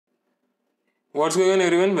What's going on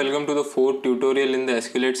everyone, welcome to the fourth tutorial in the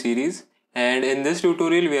SQLite series, and in this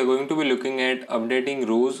tutorial we are going to be looking at updating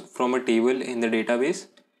rows from a table in the database.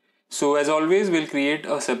 So as always we'll create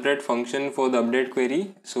a separate function for the update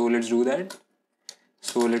query, so let's do that.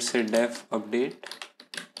 So let's say def update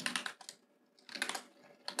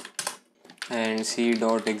and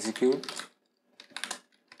c.execute,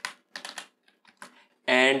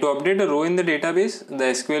 and to update a row in the database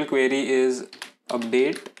the SQL query is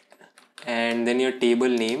update and then your table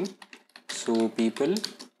name, so people,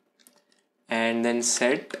 and then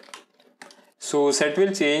set. So set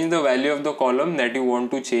will change the value of the column that you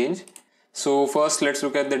want to change. So first let's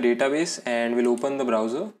look at the database and we'll open the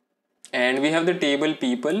browser, and we have the table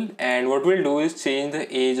people, and what we'll do is change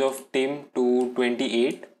the age of Tim to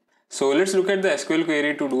 28. So let's look at the SQL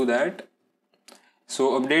query to do that.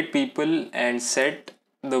 So update people and set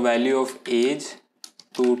the value of age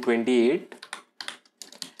to 28,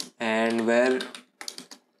 and where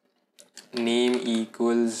name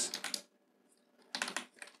equals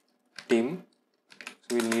Tim,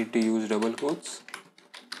 so we'll need to use double quotes,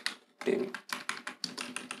 Tim.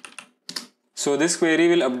 So this query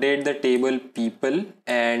will update the table people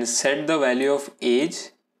and set the value of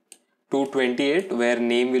age to 28, where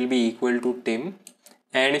name will be equal to Tim.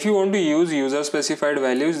 And if you want to use user specified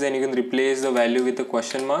values, then you can replace the value with a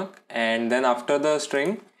question mark, and then after the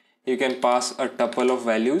string you can pass a tuple of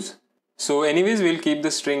values. So anyways we'll keep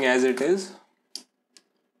the string as it is,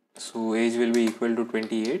 so age will be equal to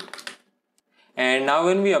 28. And now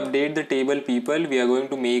when we update the table people, we are going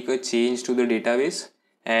to make a change to the database,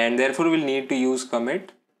 and therefore we'll need to use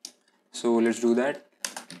commit. So let's do that.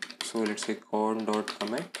 So let's say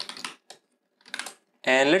con.commit,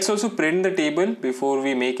 and let's also print the table before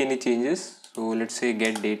we make any changes. So let's say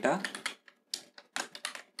get data.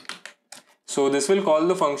 So this will call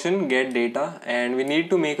the function get data, and we need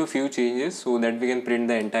to make a few changes so that we can print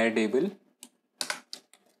the entire table.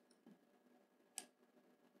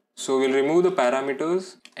 So we'll remove the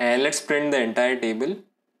parameters and let's print the entire table.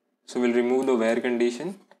 So we'll remove the where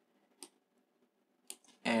condition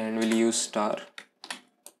and we'll use star.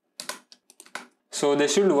 So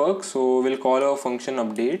this should work. So we'll call our function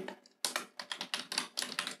update.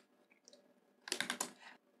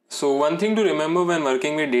 So one thing to remember when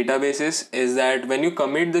working with databases is that when you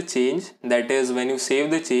commit the change, that is when you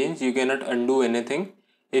save the change, you cannot undo anything.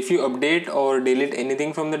 If you update or delete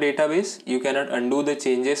anything from the database, you cannot undo the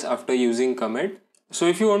changes after using commit. So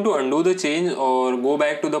if you want to undo the change or go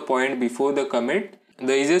back to the point before the commit,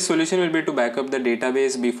 the easiest solution will be to back up the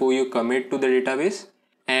database before you commit to the database.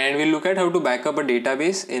 And we'll look at how to back up a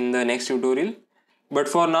database in the next tutorial. But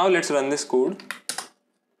for now, let's run this code.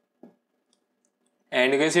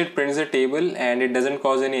 And you can see it prints the table and it doesn't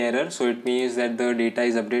cause any error, so it means that the data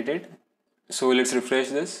is updated. So let's refresh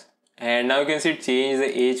this, and now you can see it changed the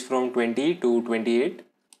age from 20 to 28.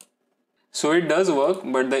 So it does work,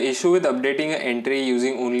 but the issue with updating an entry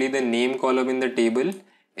using only the name column in the table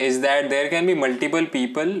is that there can be multiple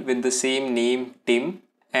people with the same name Tim,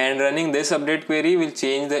 and running this update query will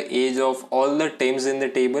change the age of all the Tims in the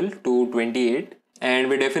table to 28, and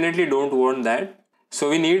we definitely don't want that. So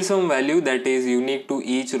we need some value that is unique to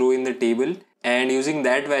each row in the table, and using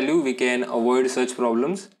that value we can avoid such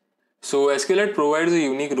problems. So SQLite provides a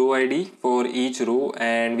unique row ID for each row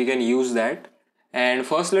and we can use that. And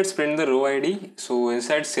first let's print the row ID. So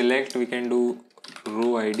inside select we can do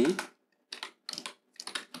row ID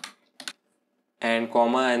and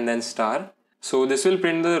comma and then star. So this will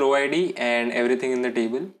print the row ID and everything in the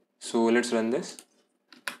table. So let's run this.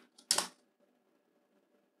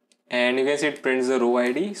 And you can see it prints the row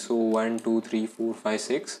ID, so 1, 2, 3, 4, 5,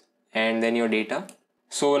 6, and then your data.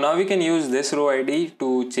 So now we can use this row ID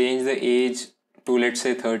to change the age to let's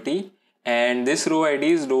say 30, and this row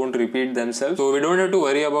IDs don't repeat themselves, so we don't have to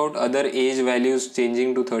worry about other age values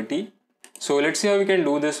changing to 30. So let's see how we can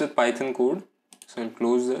do this with Python code. So I'll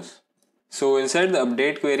close this. So inside the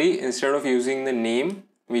update query, instead of using the name,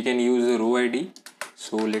 we can use the row ID.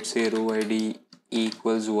 So let's say row ID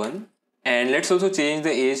equals 1. And let's also change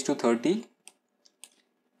the age to 30,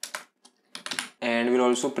 and we'll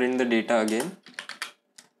also print the data again.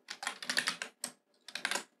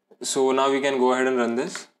 So now we can go ahead and run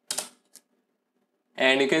this,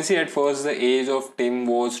 and you can see at first the age of Tim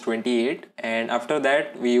was 28, and after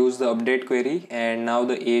that we use the update query and now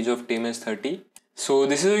the age of Tim is 30. So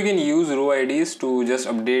this is how you can use row IDs to just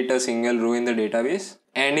update a single row in the database.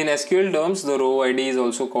 And in SQL terms, the row ID is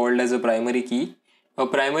also called as a primary key. A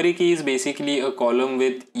primary key is basically a column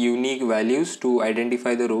with unique values to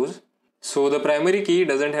identify the rows. So the primary key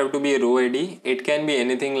doesn't have to be a row ID. It can be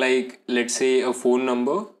anything like, let's say, a phone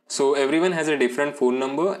number. So everyone has a different phone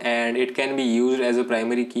number and it can be used as a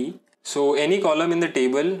primary key. So any column in the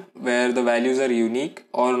table where the values are unique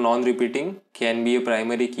or non-repeating can be a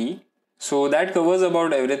primary key. So that covers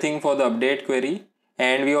about everything for the update query.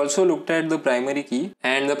 And we also looked at the primary key,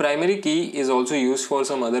 and the primary key is also used for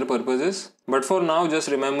some other purposes. But for now, just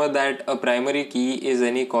remember that a primary key is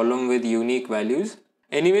any column with unique values.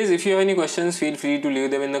 Anyways, if you have any questions, feel free to leave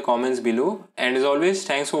them in the comments below. And as always,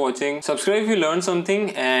 thanks for watching. Subscribe if you learned something,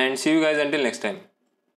 and see you guys until next time.